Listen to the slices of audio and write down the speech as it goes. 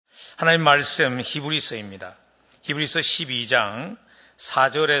하나님 말씀 히브리서입니다. 히브리서 12장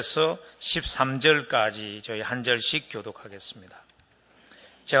 4절에서 13절까지 저희 한 절씩 교독하겠습니다.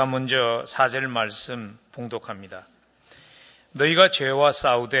 제가 먼저 4절 말씀 봉독합니다. 너희가 죄와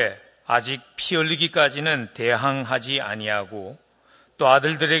싸우되 아직 피 흘리기까지는 대항하지 아니하고 또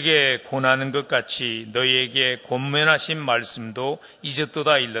아들들에게 권하는 것 같이 너희에게 권면하신 말씀도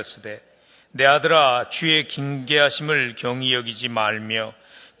잊었도다 일렀으되 내 아들아 주의 긴계하심을 경히 여기지 말며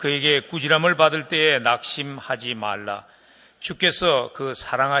그에게 꾸지람을 받을 때에 낙심하지 말라. 주께서 그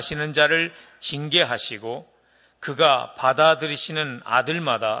사랑하시는 자를 징계하시고 그가 받아들이시는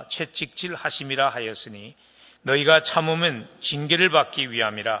아들마다 채찍질 하심이라 하였으니 너희가 참으면 징계를 받기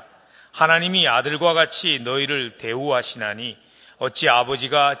위함이라. 하나님이 아들과 같이 너희를 대우하시나니 어찌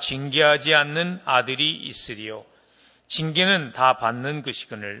아버지가 징계하지 않는 아들이 있으리요. 징계는 다 받는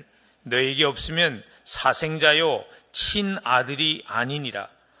것이거늘 너희에게 없으면 사생자요 친아들이 아니니라.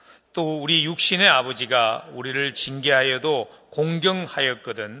 또 우리 육신의 아버지가 우리를 징계하여도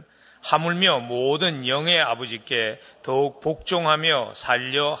공경하였거든 하물며 모든 영의 아버지께 더욱 복종하며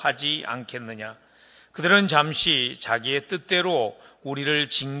살려 하지 않겠느냐. 그들은 잠시 자기의 뜻대로 우리를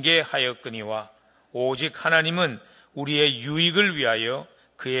징계하였거니와 오직 하나님은 우리의 유익을 위하여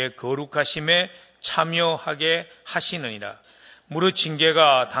그의 거룩하심에 참여하게 하시느니라. 무릇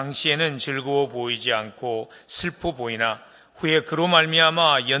징계가 당시에는 즐거워 보이지 않고 슬퍼 보이나 후에 그로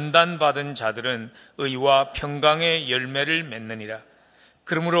말미암아 연단받은 자들은 의와 평강의 열매를 맺느니라.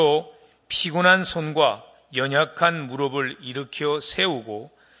 그러므로 피곤한 손과 연약한 무릎을 일으켜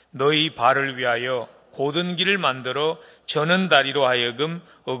세우고 너희 발을 위하여 곧은 길을 만들어 저는 다리로 하여금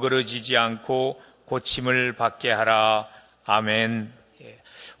어그러지지 않고 고침을 받게 하라. 아멘.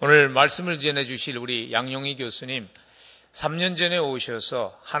 오늘 말씀을 전해주실 우리 양용희 교수님 3년 전에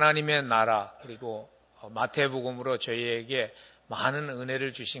오셔서 하나님의 나라 그리고 마태복음으로 저희에게 많은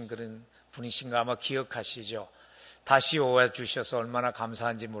은혜를 주신 그런 분이신가 아마 기억하시죠. 다시 오와주셔서 얼마나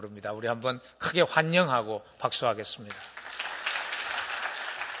감사한지 모릅니다. 우리 한번 크게 환영하고 박수하겠습니다.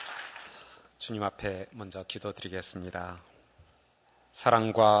 주님 앞에 먼저 기도드리겠습니다.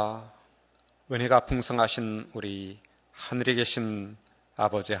 사랑과 은혜가 풍성하신 우리 하늘에 계신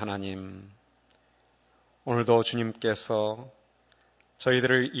아버지 하나님, 오늘도 주님께서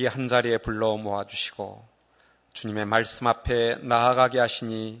저희들을 이 한자리에 불러 모아주시고 주님의 말씀 앞에 나아가게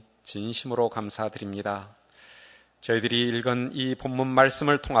하시니 진심으로 감사드립니다. 저희들이 읽은 이 본문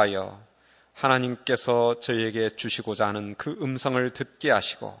말씀을 통하여 하나님께서 저희에게 주시고자 하는 그 음성을 듣게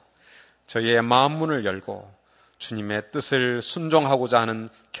하시고 저희의 마음 문을 열고 주님의 뜻을 순종하고자 하는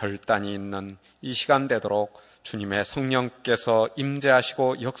결단이 있는 이 시간 되도록 주님의 성령께서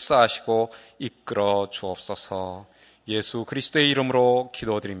임재하시고 역사하시고 이끌어 주옵소서. 예수 그리스도의 이름으로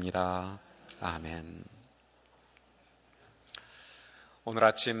기도드립니다. 아멘. 오늘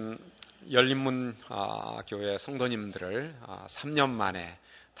아침 열린문 교회 성도님들을 3년 만에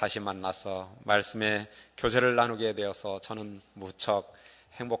다시 만나서 말씀의 교제를 나누게 되어서 저는 무척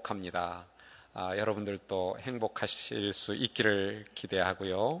행복합니다. 여러분들도 행복하실 수 있기를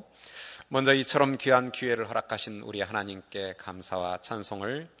기대하고요. 먼저 이처럼 귀한 기회를 허락하신 우리 하나님께 감사와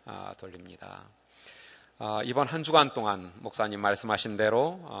찬송을 돌립니다. 이번 한 주간 동안 목사님 말씀하신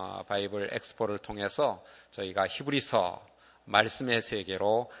대로 바이블 엑스포를 통해서 저희가 히브리서 말씀의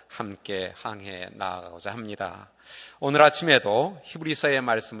세계로 함께 항해 나아가고자 합니다. 오늘 아침에도 히브리서의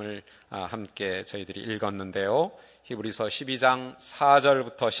말씀을 함께 저희들이 읽었는데요. 히브리서 12장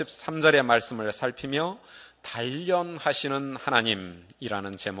 4절부터 13절의 말씀을 살피며 단련하시는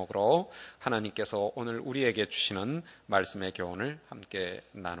하나님이라는 제목으로 하나님께서 오늘 우리에게 주시는 말씀의 교훈을 함께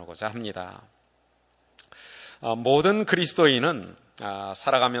나누고자 합니다. 모든 그리스도인은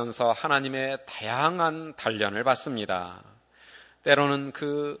살아가면서 하나님의 다양한 단련을 받습니다. 때로는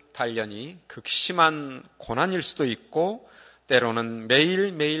그 단련이 극심한 고난일 수도 있고 때로는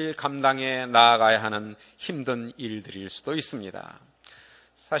매일매일 감당해 나아가야 하는 힘든 일들일 수도 있습니다.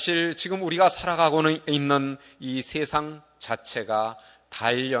 사실 지금 우리가 살아가고는 있는 이 세상 자체가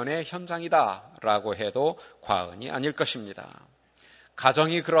단련의 현장이다라고 해도 과언이 아닐 것입니다.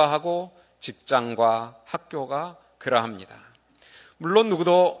 가정이 그러하고 직장과 학교가 그러합니다. 물론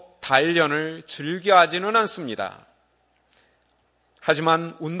누구도 단련을 즐겨하지는 않습니다.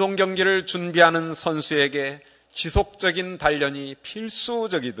 하지만 운동 경기를 준비하는 선수에게 지속적인 단련이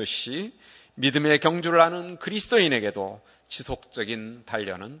필수적이듯이 믿음의 경주를 하는 그리스도인에게도 지속적인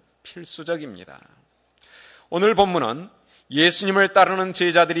단련은 필수적입니다. 오늘 본문은 예수님을 따르는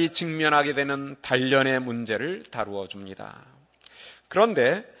제자들이 직면하게 되는 단련의 문제를 다루어 줍니다.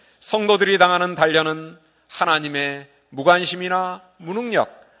 그런데 성도들이 당하는 단련은 하나님의 무관심이나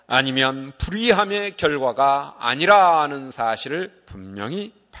무능력 아니면 불의함의 결과가 아니라는 사실을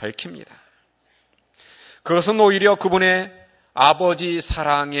분명히 밝힙니다. 그것은 오히려 그분의 아버지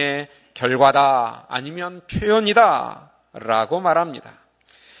사랑의 결과다, 아니면 표현이다 라고 말합니다.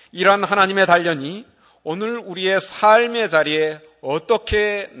 이러한 하나님의 단련이 오늘 우리의 삶의 자리에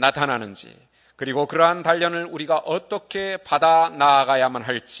어떻게 나타나는지, 그리고 그러한 단련을 우리가 어떻게 받아 나아가야만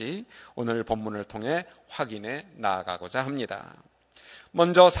할지 오늘 본문을 통해 확인해 나아가고자 합니다.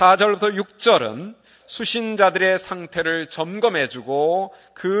 먼저 4절부터 6절은 수신자들의 상태를 점검해주고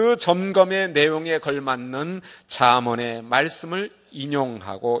그 점검의 내용에 걸맞는 잠언의 말씀을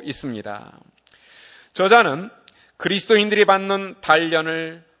인용하고 있습니다. 저자는 그리스도인들이 받는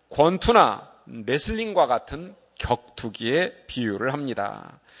단련을 권투나 레슬링과 같은 격투기에 비유를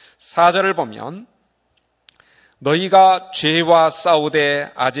합니다. 4절을 보면 너희가 죄와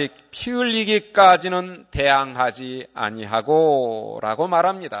싸우되 아직 피 흘리기까지는 대항하지 아니하고 라고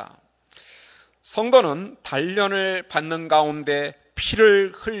말합니다. 성도는 단련을 받는 가운데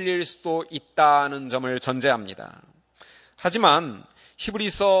피를 흘릴 수도 있다는 점을 전제합니다. 하지만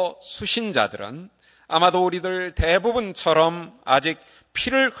히브리서 수신자들은 아마도 우리들 대부분처럼 아직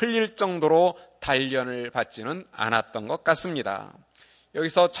피를 흘릴 정도로 단련을 받지는 않았던 것 같습니다.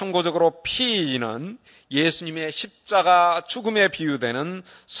 여기서 참고적으로 피는 예수님의 십자가 죽음에 비유되는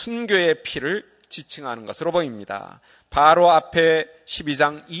순교의 피를 지칭하는 것으로 보입니다. 바로 앞에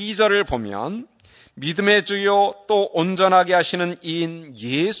 12장 2절을 보면 믿음의 주요 또 온전하게 하시는 이인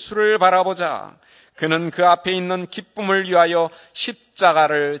예수를 바라보자. 그는 그 앞에 있는 기쁨을 위하여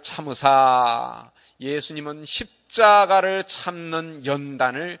십자가를 참으사. 예수님은 십자가를 참는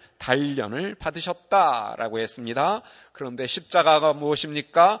연단을 단련을 받으셨다라고 했습니다. 그런데 십자가가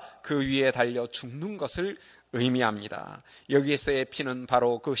무엇입니까? 그 위에 달려 죽는 것을 의미합니다. 여기에서의 피는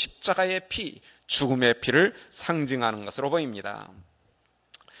바로 그 십자가의 피, 죽음의 피를 상징하는 것으로 보입니다.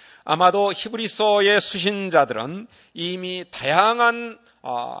 아마도 히브리서의 수신자들은 이미 다양한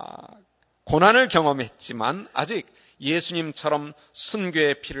고난을 경험했지만 아직 예수님처럼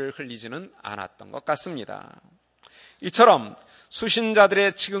순교의 피를 흘리지는 않았던 것 같습니다. 이처럼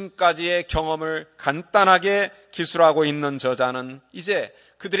수신자들의 지금까지의 경험을 간단하게 기술하고 있는 저자는 이제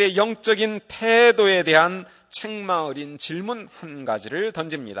그들의 영적인 태도에 대한 책망 어린 질문 한 가지를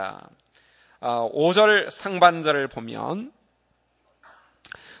던집니다. 5절 상반절을 보면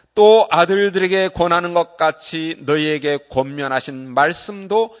또 아들들에게 권하는 것 같이 너희에게 권면하신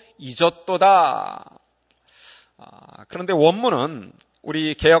말씀도 잊었도다. 그런데 원문은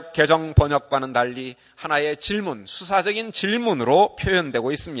우리 개역 개정 번역과는 달리 하나의 질문, 수사적인 질문으로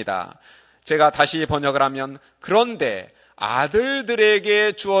표현되고 있습니다. 제가 다시 번역을 하면 그런데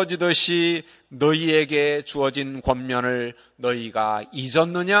아들들에게 주어지듯이 너희에게 주어진 권면을 너희가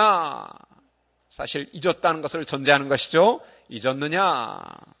잊었느냐? 사실 잊었다는 것을 전제하는 것이죠. 잊었느냐?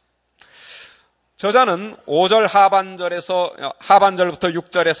 저자는 5절 하반절부터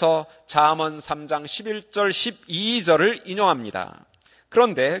 6절에서 잠언 3장 11절 12절을 인용합니다.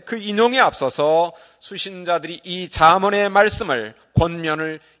 그런데 그 인용에 앞서서 수신자들이 이 잠언의 말씀을,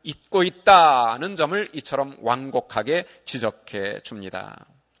 권면을 잊고 있다는 점을 이처럼 완곡하게 지적해 줍니다.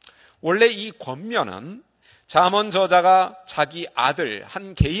 원래 이 권면은 잠언 저자가 자기 아들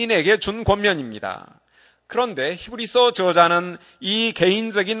한 개인에게 준 권면입니다. 그런데 히브리서 저자는 이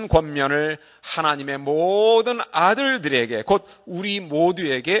개인적인 권면을 하나님의 모든 아들들에게, 곧 우리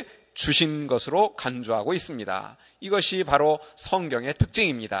모두에게 주신 것으로 간주하고 있습니다. 이것이 바로 성경의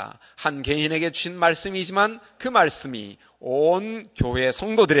특징입니다. 한 개인에게 주신 말씀이지만 그 말씀이 온 교회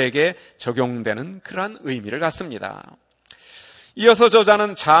성도들에게 적용되는 그러한 의미를 갖습니다. 이어서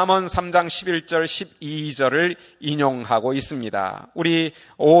저자는 잠언 3장 11절 12절을 인용하고 있습니다. 우리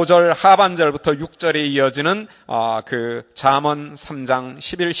 5절 하반절부터 6절에 이어지는 그 잠언 3장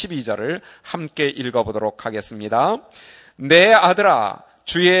 11, 12절을 함께 읽어보도록 하겠습니다. 내 아들아,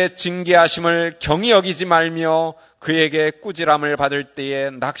 주의 징계하심을 경히 여기지 말며 그에게 꾸지람을 받을 때에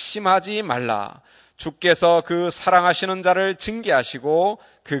낙심하지 말라. 주께서 그 사랑하시는 자를 징계하시고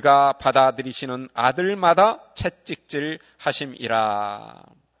그가 받아들이시는 아들마다 채찍질 하심이라.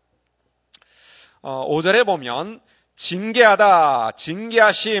 5절에 보면 징계하다,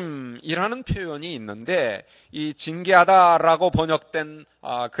 징계하심이라는 표현이 있는데 이 징계하다라고 번역된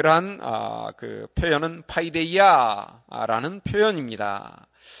그러한 그 표현은 파이데이아라는 표현입니다.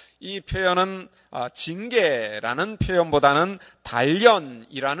 이 표현은 징계라는 표현보다는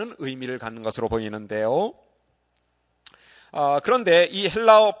단련이라는 의미를 갖는 것으로 보이는데요. 그런데 이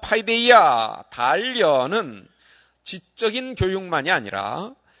헬라어 파이데이아, 단련은 지적인 교육만이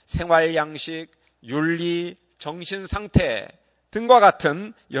아니라 생활 양식, 윤리, 정신 상태 등과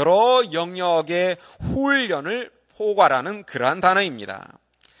같은 여러 영역의 훈련을 포괄하는 그러한 단어입니다.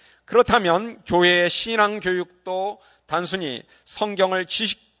 그렇다면 교회의 신앙 교육도 단순히 성경을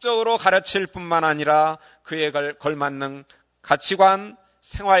지식적으로 가르칠 뿐만 아니라 그에 걸맞는 가치관,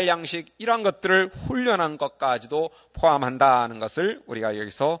 생활 양식 이런 것들을 훈련한 것까지도 포함한다는 것을 우리가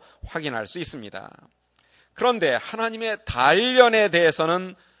여기서 확인할 수 있습니다. 그런데 하나님의 단련에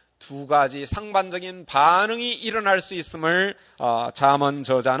대해서는 두 가지 상반적인 반응이 일어날 수 있음을 잠언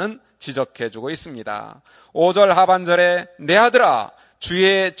저자는 지적해주고 있습니다. 5절 하반절에 내 아들아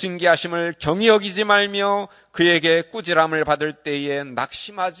주의 징계하심을 경히 여기지 말며 그에게 꾸지람을 받을 때에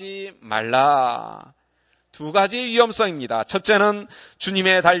낙심하지 말라. 두 가지 위험성입니다. 첫째는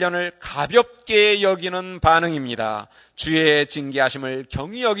주님의 단련을 가볍게 여기는 반응입니다. 주의 징계하심을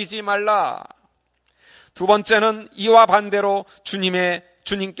경히 여기지 말라. 두 번째는 이와 반대로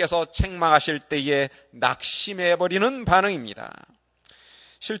주님께서 책망하실 때에 낙심해버리는 반응입니다.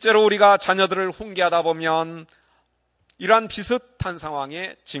 실제로 우리가 자녀들을 훈계하다 보면 이러한 비슷한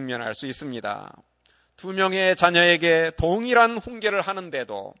상황에 직면할 수 있습니다. 두 명의 자녀에게 동일한 훈계를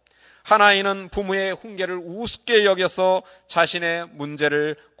하는데도 한 아이는 부모의 훈계를 우습게 여겨서 자신의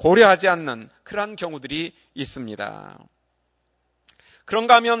문제를 고려하지 않는 그러한 경우들이 있습니다.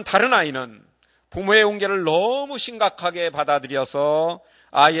 그런가 하면 다른 아이는 부모의 훈계를 너무 심각하게 받아들여서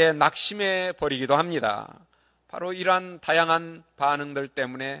아예 낙심해 버리기도 합니다. 바로 이러한 다양한 반응들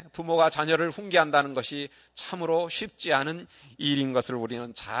때문에 부모가 자녀를 훈계한다는 것이 참으로 쉽지 않은 일인 것을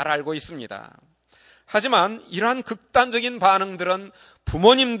우리는 잘 알고 있습니다. 하지만 이러한 극단적인 반응들은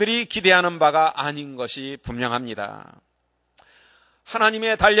부모님들이 기대하는 바가 아닌 것이 분명합니다.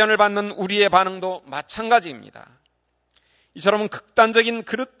 하나님의 단련을 받는 우리의 반응도 마찬가지입니다. 이처럼 극단적인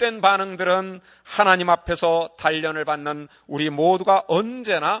그릇된 반응들은 하나님 앞에서 단련을 받는 우리 모두가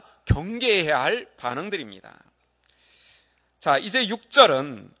언제나 경계해야 할 반응들입니다. 자, 이제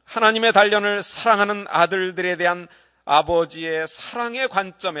 6절은 하나님의 단련을 사랑하는 아들들에 대한 아버지의 사랑의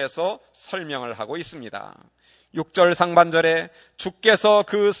관점에서 설명을 하고 있습니다. 6절 상반절에 주께서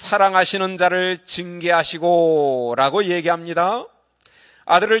그 사랑하시는 자를 징계하시고 라고 얘기합니다.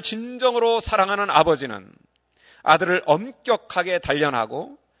 아들을 진정으로 사랑하는 아버지는 아들을 엄격하게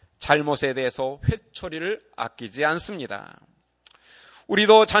단련하고 잘못에 대해서 회초리를 아끼지 않습니다.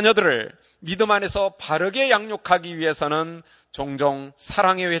 우리도 자녀들을 믿음 안에서 바르게 양육하기 위해서는 종종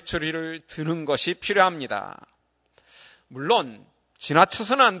사랑의 회초리를 드는 것이 필요합니다. 물론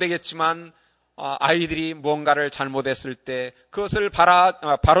지나쳐서는 안 되겠지만 아이들이 무언가를 잘못했을 때 그것을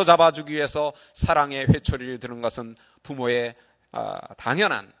바로잡아주기 위해서 사랑의 회초리를 드는 것은 부모의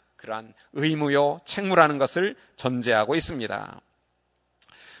당연한 그러한 의무요 책무라는 것을 전제하고 있습니다.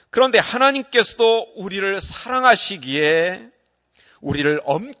 그런데 하나님께서도 우리를 사랑하시기에 우리를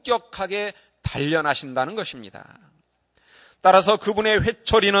엄격하게 단련하신다는 것입니다. 따라서 그분의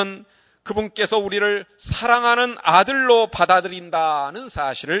회초리는 그분께서 우리를 사랑하는 아들로 받아들인다는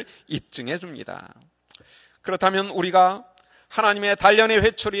사실을 입증해 줍니다. 그렇다면 우리가 하나님의 단련의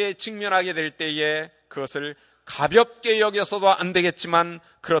회초리에 직면하게 될 때에 그것을 가볍게 여겨서도 안 되겠지만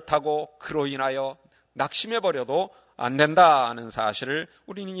그렇다고 그로 인하여 낙심해버려도 안 된다는 사실을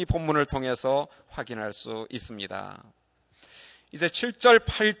우리는 이 본문을 통해서 확인할 수 있습니다. 이제 7절,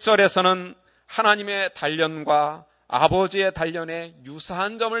 8절에서는 하나님의 단련과 아버지의 단련의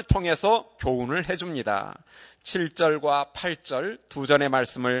유사한 점을 통해서 교훈을 해줍니다. 7절과 8절 두 전의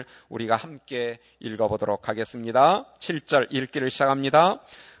말씀을 우리가 함께 읽어보도록 하겠습니다. 7절 읽기를 시작합니다.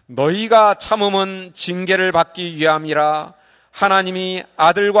 너희가 참음은 징계를 받기 위함이라 하나님이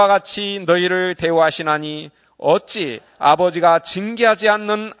아들과 같이 너희를 대우하시나니 어찌 아버지가 징계하지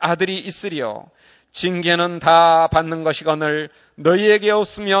않는 아들이 있으리요. 징계는 다 받는 것이거늘 너희에게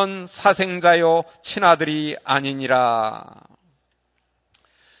없으면 사생자요 친아들이 아니니라.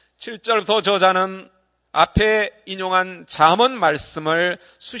 7절부터 저자는 앞에 인용한 잠언 말씀을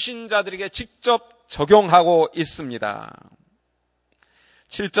수신자들에게 직접 적용하고 있습니다.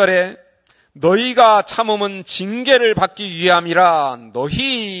 7절에 너희가 참음은 징계를 받기 위함이라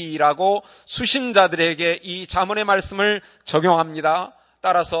너희라고 수신자들에게 이 잠언의 말씀을 적용합니다.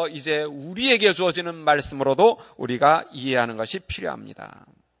 따라서 이제 우리에게 주어지는 말씀으로도 우리가 이해하는 것이 필요합니다.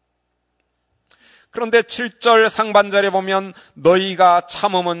 그런데 7절 상반절에 보면 너희가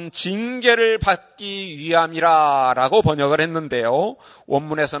참음은 징계를 받기 위함이라 라고 번역을 했는데요.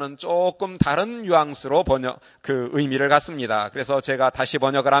 원문에서는 조금 다른 뉘앙스로 그 의미를 갖습니다. 그래서 제가 다시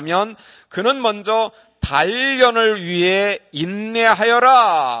번역을 하면 그는 먼저 단련을 위해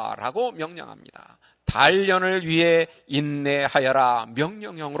인내하여라 라고 명령합니다. 단련을 위해 인내하여라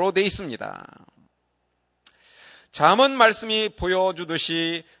명령형으로 되어 있습니다. 잠언 말씀이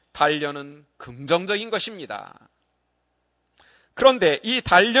보여주듯이 단련은 긍정적인 것입니다. 그런데 이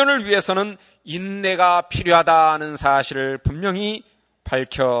단련을 위해서는 인내가 필요하다는 사실을 분명히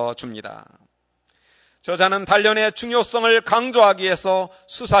밝혀줍니다. 저자는 단련의 중요성을 강조하기 위해서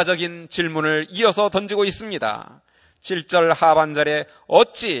수사적인 질문을 이어서 던지고 있습니다. 7절 하반절에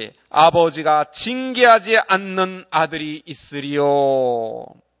어찌 아버지가 징계하지 않는 아들이 있으리요.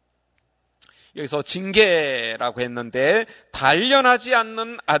 여기서 징계라고 했는데 단련하지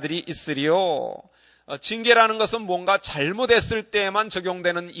않는 아들이 있으리요. 징계라는 것은 뭔가 잘못했을 때에만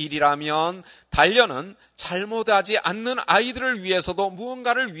적용되는 일이라면 단련은 잘못하지 않는 아이들을 위해서도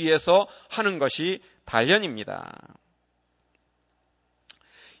무언가를 위해서 하는 것이 단련입니다.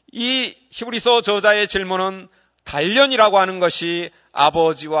 이 히브리서 저자의 질문은 단련이라고 하는 것이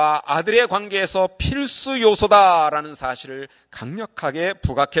아버지와 아들의 관계에서 필수 요소다라는 사실을 강력하게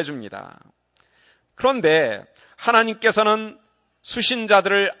부각해 줍니다. 그런데 하나님께서는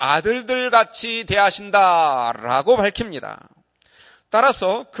수신자들을 아들들 같이 대하신다라고 밝힙니다.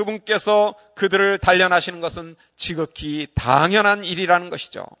 따라서 그분께서 그들을 단련하시는 것은 지극히 당연한 일이라는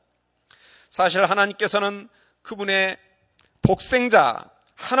것이죠. 사실 하나님께서는 그분의 독생자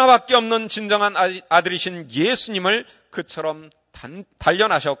하나밖에 없는 진정한 아들이신 예수님을 그처럼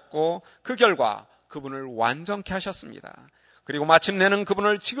단련하셨고 그 결과 그분을 완전케 하셨습니다. 그리고 마침내는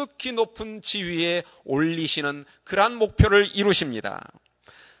그분을 지극히 높은 지위에 올리시는 그러한 목표를 이루십니다.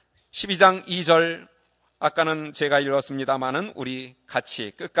 12장 2절 아까는 제가 읽었습니다마는 우리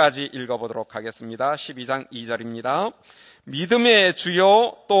같이 끝까지 읽어보도록 하겠습니다. 12장 2절입니다. 믿음의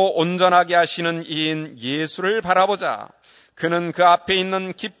주요 또 온전하게 하시는 이인 예수를 바라보자. 그는 그 앞에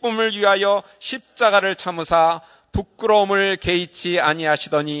있는 기쁨을 위하여 십자가를 참으사 부끄러움을 개의치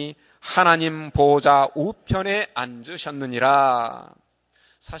아니하시더니 하나님 보호자 우편에 앉으셨느니라.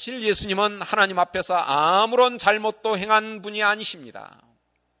 사실 예수님은 하나님 앞에서 아무런 잘못도 행한 분이 아니십니다.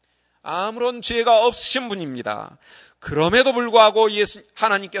 아무런 죄가 없으신 분입니다. 그럼에도 불구하고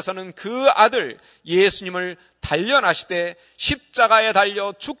하나님께서는 그 아들 예수님을 단련하시되 십자가에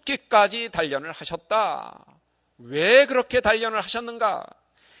달려 죽기까지 단련을 하셨다. 왜 그렇게 단련을 하셨는가?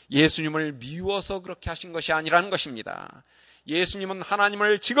 예수님을 미워서 그렇게 하신 것이 아니라는 것입니다. 예수님은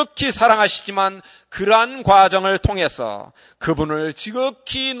하나님을 지극히 사랑하시지만 그러한 과정을 통해서 그분을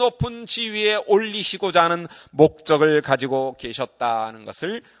지극히 높은 지위에 올리시고자 하는 목적을 가지고 계셨다는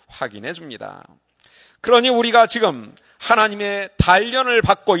것을 확인해 줍니다. 그러니 우리가 지금 하나님의 단련을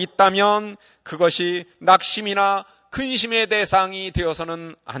받고 있다면 그것이 낙심이나 근심의 대상이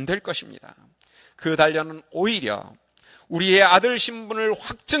되어서는 안 될 것입니다. 그 단련은 오히려 우리의 아들 신분을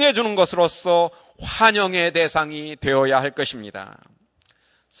확증해 주는 것으로서 환영의 대상이 되어야 할 것입니다.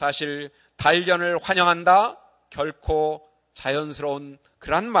 사실 단련을 환영한다? 결코 자연스러운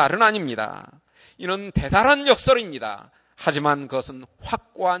그런 말은 아닙니다. 이는 대단한 역설입니다. 하지만 그것은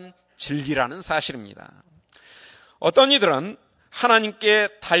확고한 진리라는 사실입니다. 어떤 이들은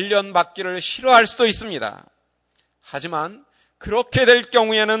하나님께 단련받기를 싫어할 수도 있습니다. 하지만 그렇게 될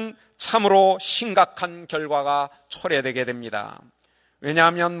경우에는 참으로 심각한 결과가 초래되게 됩니다.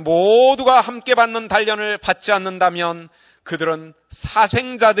 왜냐하면 모두가 함께 받는 단련을 받지 않는다면 그들은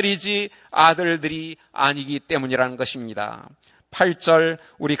사생자들이지 아들들이 아니기 때문이라는 것입니다. 8절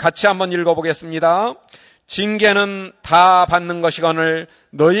우리 같이 한번 읽어보겠습니다. 징계는 다 받는 것이거늘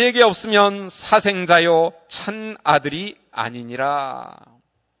너희에게 없으면 사생자요 참 아들이 아니니라.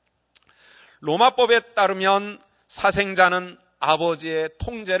 로마법에 따르면 사생자는 아버지의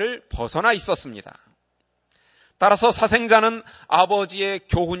통제를 벗어나 있었습니다. 따라서 사생자는 아버지의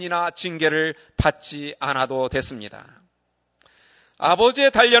교훈이나 징계를 받지 않아도 됐습니다.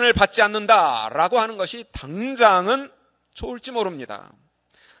 아버지의 단련을 받지 않는다라고 하는 것이 당장은 좋을지 모릅니다.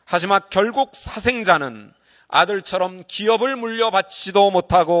 하지만 결국 사생자는 아들처럼 기업을 물려받지도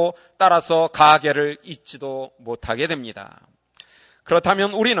못하고 따라서 가계를 잇지도 못하게 됩니다.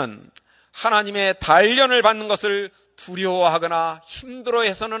 그렇다면 우리는 하나님의 단련을 받는 것을 두려워하거나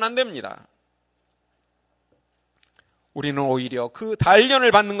힘들어해서는 안 됩니다. 우리는 오히려 그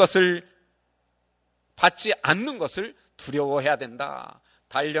단련을 받는 것을 받지 않는 것을 두려워해야 된다.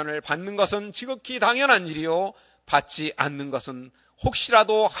 단련을 받는 것은 지극히 당연한 일이요. 받지 않는 것은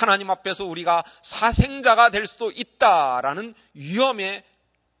혹시라도 하나님 앞에서 우리가 사생자가 될 수도 있다라는 위험의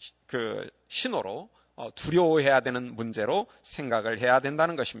그 신호로 두려워해야 되는 문제로 생각을 해야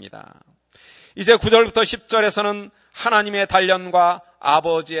된다는 것입니다. 이제 9절부터 10절에서는 하나님의 단련과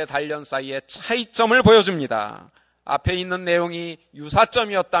아버지의 단련 사이의 차이점을 보여줍니다. 앞에 있는 내용이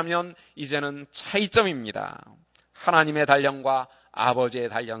유사점이었다면 이제는 차이점입니다. 하나님의 단련과 아버지의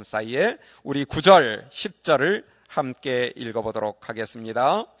단련 사이에 우리 9절, 10절을 함께 읽어보도록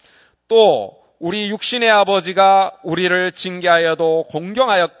하겠습니다. 또 우리 육신의 아버지가 우리를 징계하여도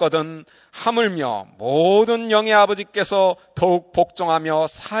공경하였거든 하물며 모든 영의 아버지께서 더욱 복종하며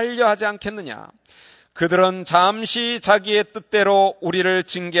살려 하지 않겠느냐. 그들은 잠시 자기의 뜻대로 우리를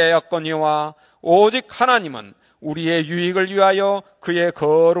징계하였거니와 오직 하나님은 우리의 유익을 위하여 그의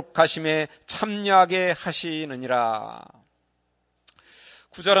거룩하심에 참여하게 하시느니라.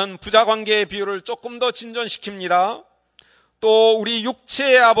 9절은 부자관계의 비유를 조금 더 진전시킵니다. 또 우리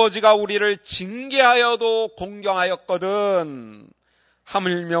육체의 아버지가 우리를 징계하여도 공경하였거든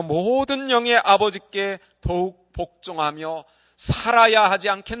하물며 모든 영의 아버지께 더욱 복종하며 살아야 하지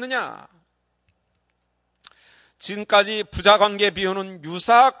않겠느냐. 지금까지 부자관계 비유는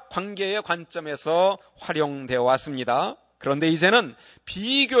유사관계의 관점에서 활용되어 왔습니다. 그런데 이제는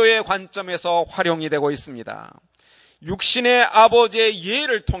비교의 관점에서 활용이 되고 있습니다. 육신의 아버지의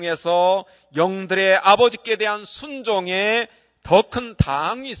예를 통해서 영들의 아버지께 대한 순종에 더 큰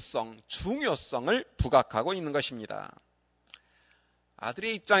당위성, 중요성을 부각하고 있는 것입니다.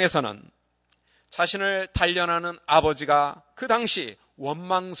 아들의 입장에서는 자신을 단련하는 아버지가 그 당시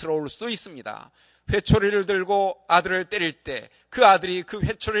원망스러울 수도 있습니다. 회초리를 들고 아들을 때릴 때 그 아들이 그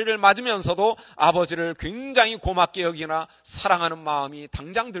회초리를 맞으면서도 아버지를 굉장히 고맙게 여기나 사랑하는 마음이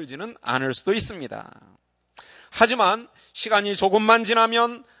당장 들지는 않을 수도 있습니다. 하지만 시간이 조금만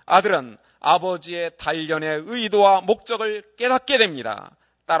지나면 아들은 아버지의 단련의 의도와 목적을 깨닫게 됩니다.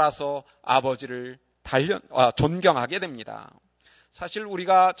 따라서 아버지를 존경하게 됩니다. 사실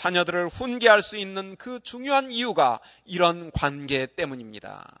우리가 자녀들을 훈계할 수 있는 그 중요한 이유가 이런 관계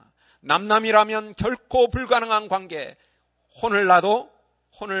때문입니다. 남남이라면 결코 불가능한 관계, 혼을 나도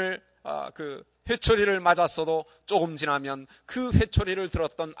회초리를 맞았어도 조금 지나면 그 회초리를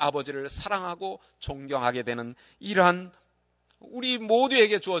들었던 아버지를 사랑하고 존경하게 되는 이러한 우리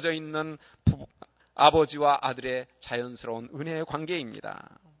모두에게 주어져 있는 아버지와 아들의 자연스러운 은혜의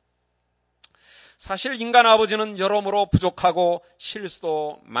관계입니다. 사실 인간 아버지는 여러모로 부족하고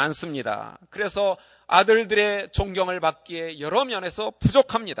실수도 많습니다. 그래서 아들들의 존경을 받기에 여러 면에서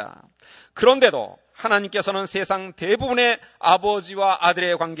부족합니다. 그런데도 하나님께서는 세상 대부분의 아버지와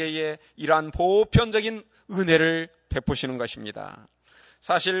아들의 관계에 이러한 보편적인 은혜를 베푸시는 것입니다.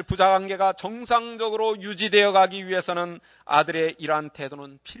 사실 부자관계가 정상적으로 유지되어 가기 위해서는 아들의 이러한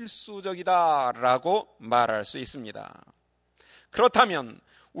태도는 필수적이다라고 말할 수 있습니다. 그렇다면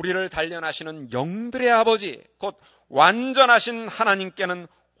우리를 단련하시는 영들의 아버지, 곧 완전하신 하나님께는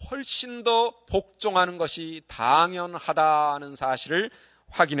훨씬 더 복종하는 것이 당연하다는 사실을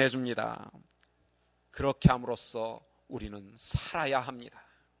확인해 줍니다. 그렇게 함으로써 우리는 살아야 합니다.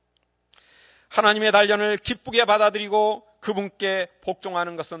 하나님의 단련을 기쁘게 받아들이고 그분께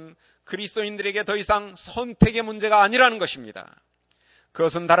복종하는 것은 그리스도인들에게 더 이상 선택의 문제가 아니라는 것입니다.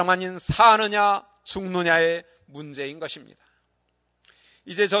 그것은 다름 아닌 사느냐 죽느냐의 문제인 것입니다.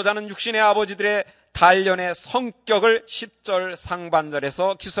 이제 저자는 육신의 아버지들의 단련의 성격을 10절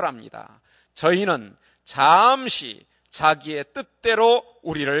상반절에서 기술합니다. 저희는 잠시 자기의 뜻대로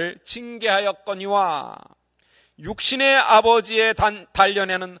우리를 징계하였거니와, 육신의 아버지의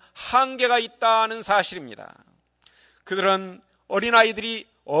단련에는 한계가 있다는 사실입니다. 그들은 어린아이들이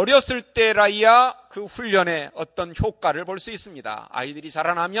어렸을 때라야 그 훈련의 어떤 효과를 볼 수 있습니다. 아이들이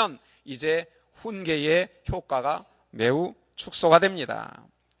자라나면 이제 훈계의 효과가 매우 축소가 됩니다.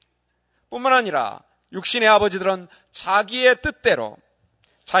 뿐만 아니라 육신의 아버지들은 자기의 뜻대로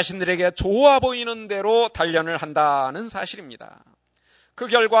자신들에게 좋아 보이는 대로 단련을 한다는 사실입니다. 그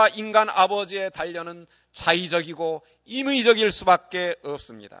결과 인간 아버지의 단련은 자의적이고 임의적일 수밖에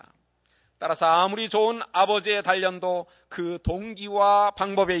없습니다. 따라서 아무리 좋은 아버지의 단련도 그 동기와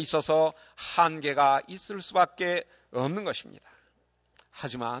방법에 있어서 한계가 있을 수밖에 없는 것입니다.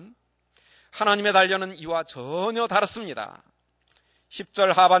 하지만 하나님의 단련은 이와 전혀 다릅니다.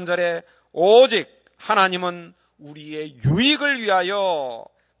 10절 하반절에 오직 하나님은 우리의 유익을 위하여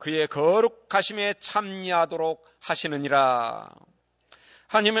그의 거룩하심에 참여하도록 하시느니라.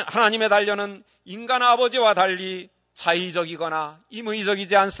 하나님의 단련은 인간 아버지와 달리 자의적이거나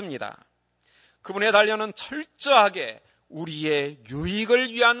임의적이지 않습니다. 그분의 단련은 철저하게 우리의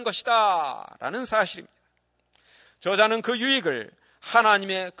유익을 위한 것이다 라는 사실입니다. 저자는 그 유익을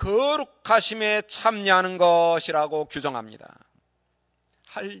하나님의 거룩하심에 참여하는 것이라고 규정합니다.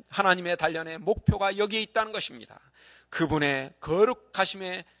 하나님의 단련의 목표가 여기에 있다는 것입니다. 그분의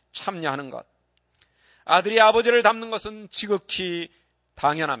거룩하심에 참여하는 것. 아들이 아버지를 닮는 것은 지극히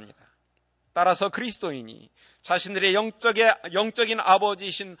당연합니다. 따라서 그리스도인이 자신들의 영적인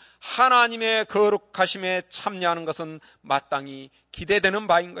아버지이신 하나님의 거룩하심에 참여하는 것은 마땅히 기대되는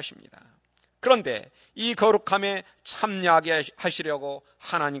바인 것입니다. 그런데 이 거룩함에 참여하게 하시려고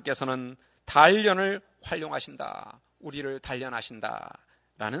하나님께서는 단련을 활용하신다. 우리를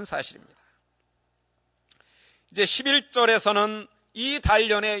단련하신다라는 사실입니다. 이제 11절에서는 이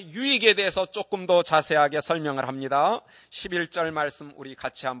단련의 유익에 대해서 조금 더 자세하게 설명을 합니다. 11절 말씀 우리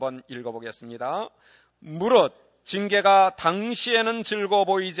같이 한번 읽어보겠습니다. 무릇 징계가 당시에는 즐거워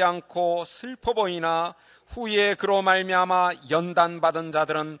보이지 않고 슬퍼 보이나 후에 그로 말미암아 연단받은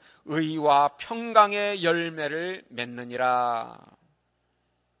자들은 의와 평강의 열매를 맺느니라.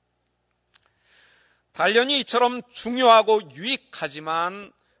 단련이 이처럼 중요하고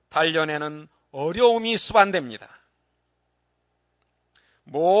유익하지만 단련에는 어려움이 수반됩니다.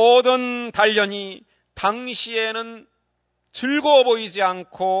 모든 단련이 당시에는 즐거워 보이지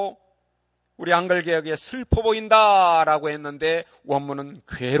않고 우리 한글개역에 슬퍼 보인다라고 했는데 원문은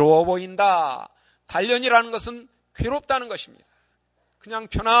괴로워 보인다. 단련이라는 것은 괴롭다는 것입니다. 그냥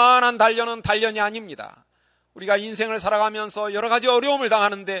편안한 단련은 단련이 아닙니다. 우리가 인생을 살아가면서 여러 가지 어려움을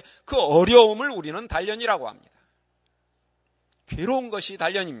당하는데 그 어려움을 우리는 단련이라고 합니다. 괴로운 것이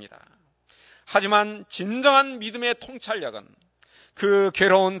단련입니다. 하지만 진정한 믿음의 통찰력은 그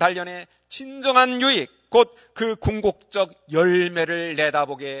괴로운 단련의 진정한 유익, 곧 그 궁극적 열매를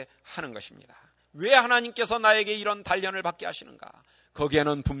내다보게 하는 것입니다. 왜 하나님께서 나에게 이런 단련을 받게 하시는가?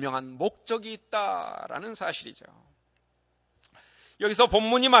 거기에는 분명한 목적이 있다라는 사실이죠. 여기서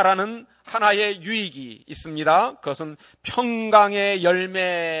본문이 말하는 하나의 유익이 있습니다. 그것은 평강의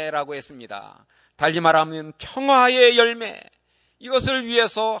열매라고 했습니다. 달리 말하면 평화의 열매, 이것을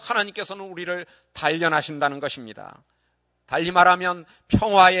위해서 하나님께서는 우리를 단련하신다는 것입니다. 달리 말하면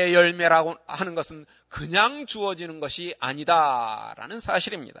평화의 열매라고 하는 것은 그냥 주어지는 것이 아니다라는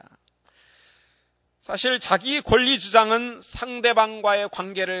사실입니다. 사실 자기 권리 주장은 상대방과의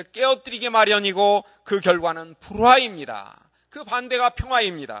관계를 깨어뜨리게 마련이고 그 결과는 불화입니다. 그 반대가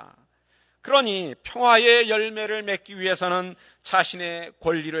평화입니다. 그러니 평화의 열매를 맺기 위해서는 자신의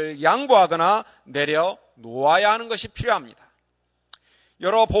권리를 양보하거나 내려놓아야 하는 것이 필요합니다.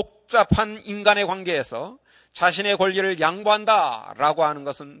 여러 복잡한 인간의 관계에서 자신의 권리를 양보한다라고 하는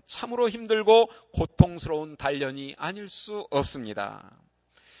것은 참으로 힘들고 고통스러운 단련이 아닐 수 없습니다.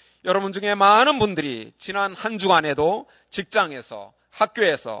 여러분 중에 많은 분들이 지난 한 주간에도 직장에서,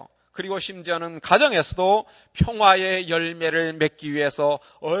 학교에서, 그리고 심지어는 가정에서도 평화의 열매를 맺기 위해서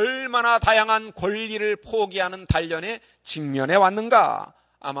얼마나 다양한 권리를 포기하는 단련에 직면해 왔는가?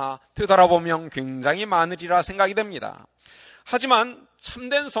 아마 되돌아보면 굉장히 많으리라 생각이 됩니다. 하지만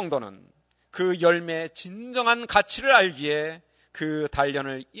참된 성도는 그 열매의 진정한 가치를 알기에 그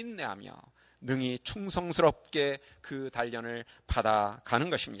단련을 인내하며 능히 충성스럽게 그 단련을 받아가는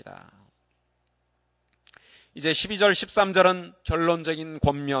것입니다. 이제 12절, 13절은 결론적인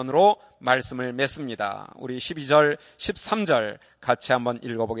권면으로 말씀을 맺습니다. 우리 12절, 13절 같이 한번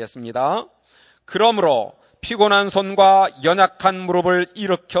읽어보겠습니다. 그러므로 피곤한 손과 연약한 무릎을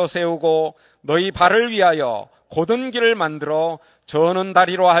일으켜 세우고 너희 발을 위하여 곧은 길을 만들어 저는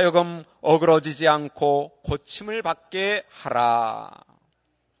다리로 하여금 어그러지지 않고 고침을 받게 하라.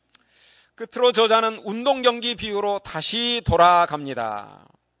 끝으로 저자는 운동경기 비유로 다시 돌아갑니다.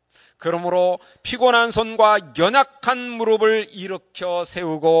 그러므로 피곤한 손과 연약한 무릎을 일으켜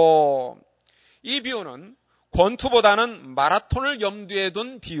세우고, 이 비유는 권투보다는 마라톤을 염두에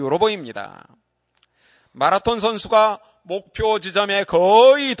둔 비유로 보입니다. 마라톤 선수가 목표 지점에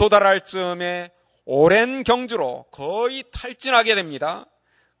거의 도달할 즈음에 오랜 경주로 거의 탈진하게 됩니다.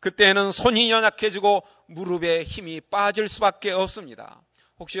 그때는 손이 연약해지고 무릎에 힘이 빠질 수밖에 없습니다.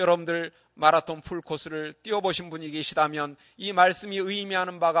 혹시 여러분들 마라톤 풀코스를 뛰어보신 분이 계시다면 이 말씀이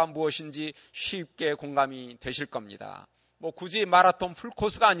의미하는 바가 무엇인지 쉽게 공감이 되실 겁니다. 굳이 마라톤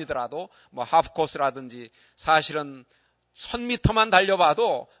풀코스가 아니더라도 하프코스라든지 사실은 1000m만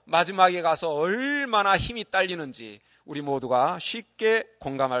달려봐도 마지막에 가서 얼마나 힘이 딸리는지 우리 모두가 쉽게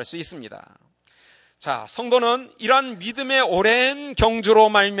공감할 수 있습니다. 자, 성도는 이러한 믿음의 오랜 경주로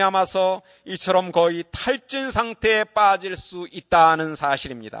말미암아서 이처럼 거의 탈진 상태에 빠질 수 있다는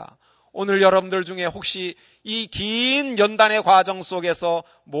사실입니다. 오늘 여러분들 중에 혹시 이 긴 연단의 과정 속에서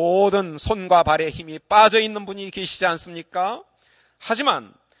모든 손과 발에 힘이 빠져 있는 분이 계시지 않습니까?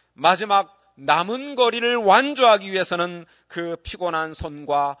 하지만 마지막 남은 거리를 완주하기 위해서는 그 피곤한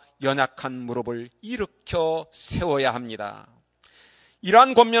손과 연약한 무릎을 일으켜 세워야 합니다.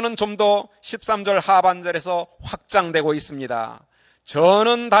 이러한 권면은 좀 더 13절 하반절에서 확장되고 있습니다.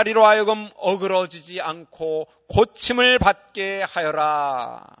 저는 다리로 하여금 어그러지지 않고 고침을 받게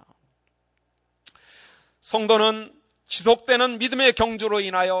하여라. 성도는 지속되는 믿음의 경주로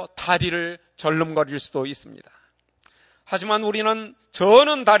인하여 다리를 절름거릴 수도 있습니다. 하지만 우리는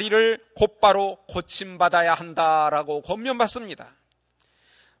저는 다리를 곧바로 고침받아야 한다라고 권면받습니다.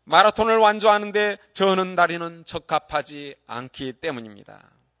 마라톤을 완주하는데 저는 다리는 적합하지 않기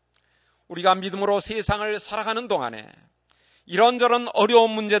때문입니다. 우리가 믿음으로 세상을 살아가는 동안에 이런저런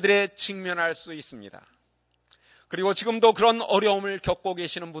어려운 문제들에 직면할 수 있습니다. 그리고 지금도 그런 어려움을 겪고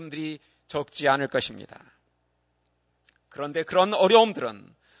계시는 분들이 적지 않을 것입니다. 그런데 그런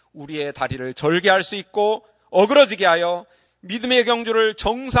어려움들은 우리의 다리를 절개할 수 있고 어그러지게 하여 믿음의 경주를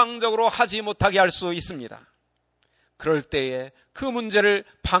정상적으로 하지 못하게 할 수 있습니다. 그럴 때에 그 문제를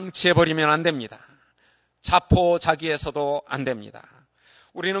방치해버리면 안 됩니다. 자포자기해서도 안 됩니다.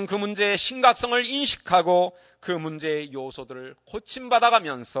 우리는 그 문제의 심각성을 인식하고 그 문제의 요소들을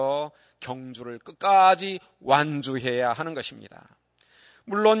고침받아가면서 경주를 끝까지 완주해야 하는 것입니다.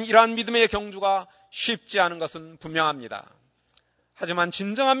 물론 이러한 믿음의 경주가 쉽지 않은 것은 분명합니다. 하지만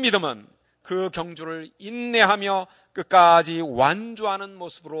진정한 믿음은 그 경주를 인내하며 끝까지 완주하는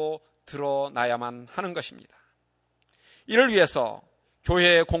모습으로 드러나야만 하는 것입니다. 이를 위해서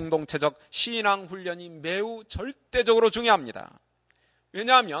교회의 공동체적 신앙 훈련이 매우 절대적으로 중요합니다.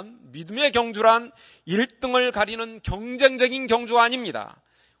 왜냐하면 믿음의 경주란 1등을 가리는 경쟁적인 경주가 아닙니다.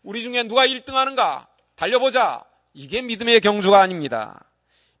 우리 중에 누가 1등 하는가? 달려보자. 이게 믿음의 경주가 아닙니다.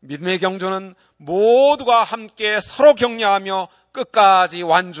 믿음의 경주는 모두가 함께 서로 격려하며 끝까지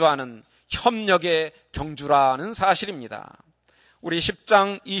완주하는 협력의 경주라는 사실입니다. 우리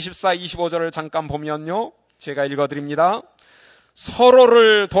 10장 24, 25절을 잠깐 보면요. 제가 읽어드립니다.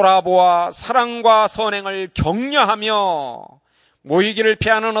 서로를 돌아보아 사랑과 선행을 격려하며 모이기를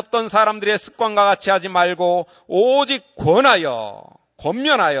피하는 어떤 사람들의 습관과 같이 하지 말고 오직 권면하여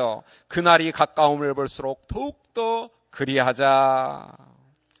그날이 가까움을 볼수록 더욱더 그리하자.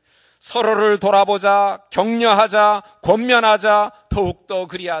 서로를 돌아보자, 격려하자, 권면하자, 더욱더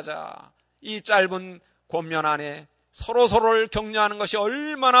그리하자. 이 짧은 권면 안에 서로를 격려하는 것이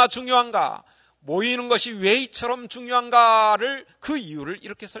얼마나 중요한가, 모이는 것이 왜 이처럼 중요한가를 그 이유를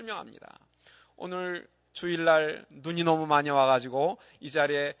이렇게 설명합니다. 오늘 주일날 눈이 너무 많이 와가지고 이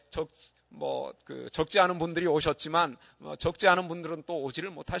자리에 적지 않은 분들이 오셨지만 적지 않은 분들은 또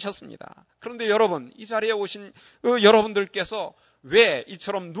오지를 못하셨습니다. 그런데 여러분, 이 자리에 오신 여러분들께서 왜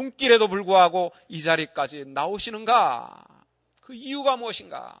이처럼 눈길에도 불구하고 이 자리까지 나오시는가? 그 이유가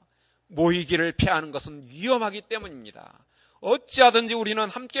무엇인가? 모이기를 피하는 것은 위험하기 때문입니다. 어찌하든지 우리는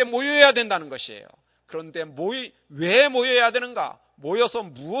함께 모여야 된다는 것이에요. 그런데 왜 모여야 되는가? 모여서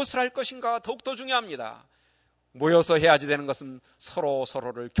무엇을 할 것인가가 더욱더 중요합니다. 모여서 해야지 되는 것은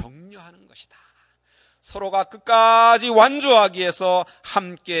서로를 격려하는 것이다. 서로가 끝까지 완주하기 위해서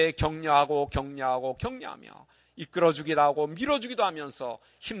함께 격려하며 이끌어주기도 하고 밀어주기도 하면서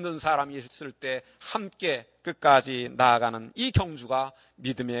힘든 사람이 있을 때 함께 끝까지 나아가는 이 경주가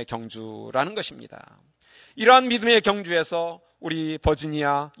믿음의 경주라는 것입니다. 이러한 믿음의 경주에서 우리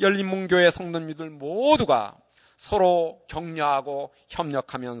버지니아 열린문교회 성도님들 모두가 서로 격려하고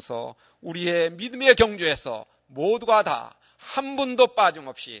협력하면서 우리의 믿음의 경주에서 모두가 다 한 분도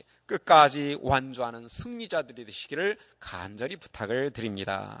빠짐없이 끝까지 완주하는 승리자들이 되시기를 간절히 부탁을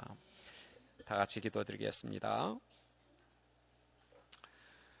드립니다. 다 같이 기도드리겠습니다.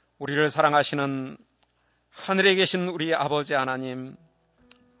 우리를 사랑하시는 하늘에 계신 우리 아버지 하나님,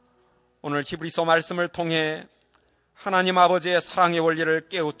 오늘 히브리서 말씀을 통해 하나님 아버지의 사랑의 원리를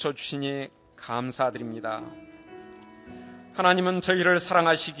깨우쳐 주시니 감사드립니다. 하나님은 저희를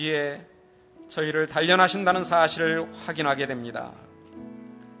사랑하시기에 저희를 단련하신다는 사실을 확인하게 됩니다.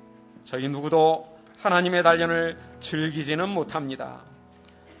 저희 누구도 하나님의 단련을 즐기지는 못합니다.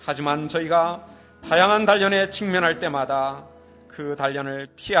 하지만 저희가 다양한 단련에 직면할 때마다 그 단련을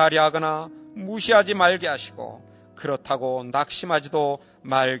피하려 하거나 무시하지 말게 하시고 그렇다고 낙심하지도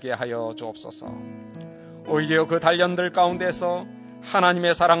말게 하여 주옵소서. 오히려 그 단련들 가운데서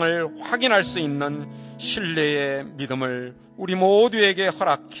하나님의 사랑을 확인할 수 있는 신뢰의 믿음을 우리 모두에게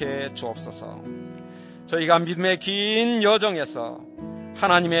허락해 주옵소서. 저희가 믿음의 긴 여정에서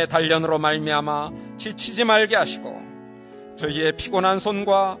하나님의 단련으로 말미암아 지치지 말게 하시고 저희의 피곤한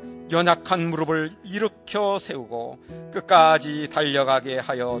손과 연약한 무릎을 일으켜 세우고 끝까지 달려가게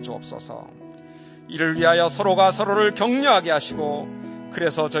하여 주옵소서. 이를 위하여 서로가 서로를 격려하게 하시고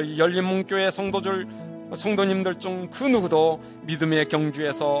그래서 저희 열린문교회 성도님들 중 그 누구도 믿음의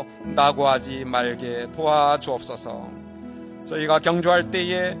경주에서 낙오하지 말게 도와주옵소서. 저희가 경주할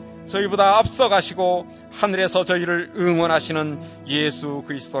때에 저희보다 앞서가시고 하늘에서 저희를 응원하시는 예수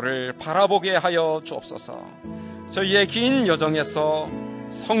그리스도를 바라보게 하여 주옵소서. 저희의 긴 여정에서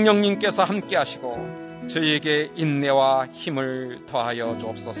성령님께서 함께 하시고 저희에게 인내와 힘을 더하여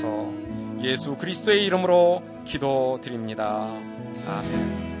주옵소서. 예수 그리스도의 이름으로 기도드립니다.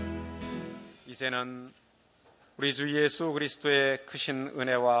 아멘. 이제는 우리 주 예수 그리스도의 크신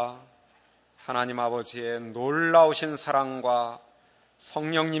은혜와 하나님 아버지의 놀라우신 사랑과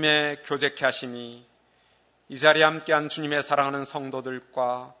성령님의 교제케 하심이 이 자리에 함께한 주님의 사랑하는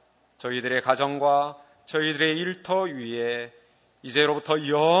성도들과 저희들의 가정과 저희들의 일터 위에 이제로부터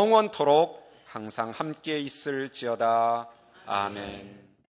영원토록 항상 함께 있을지어다. 아멘.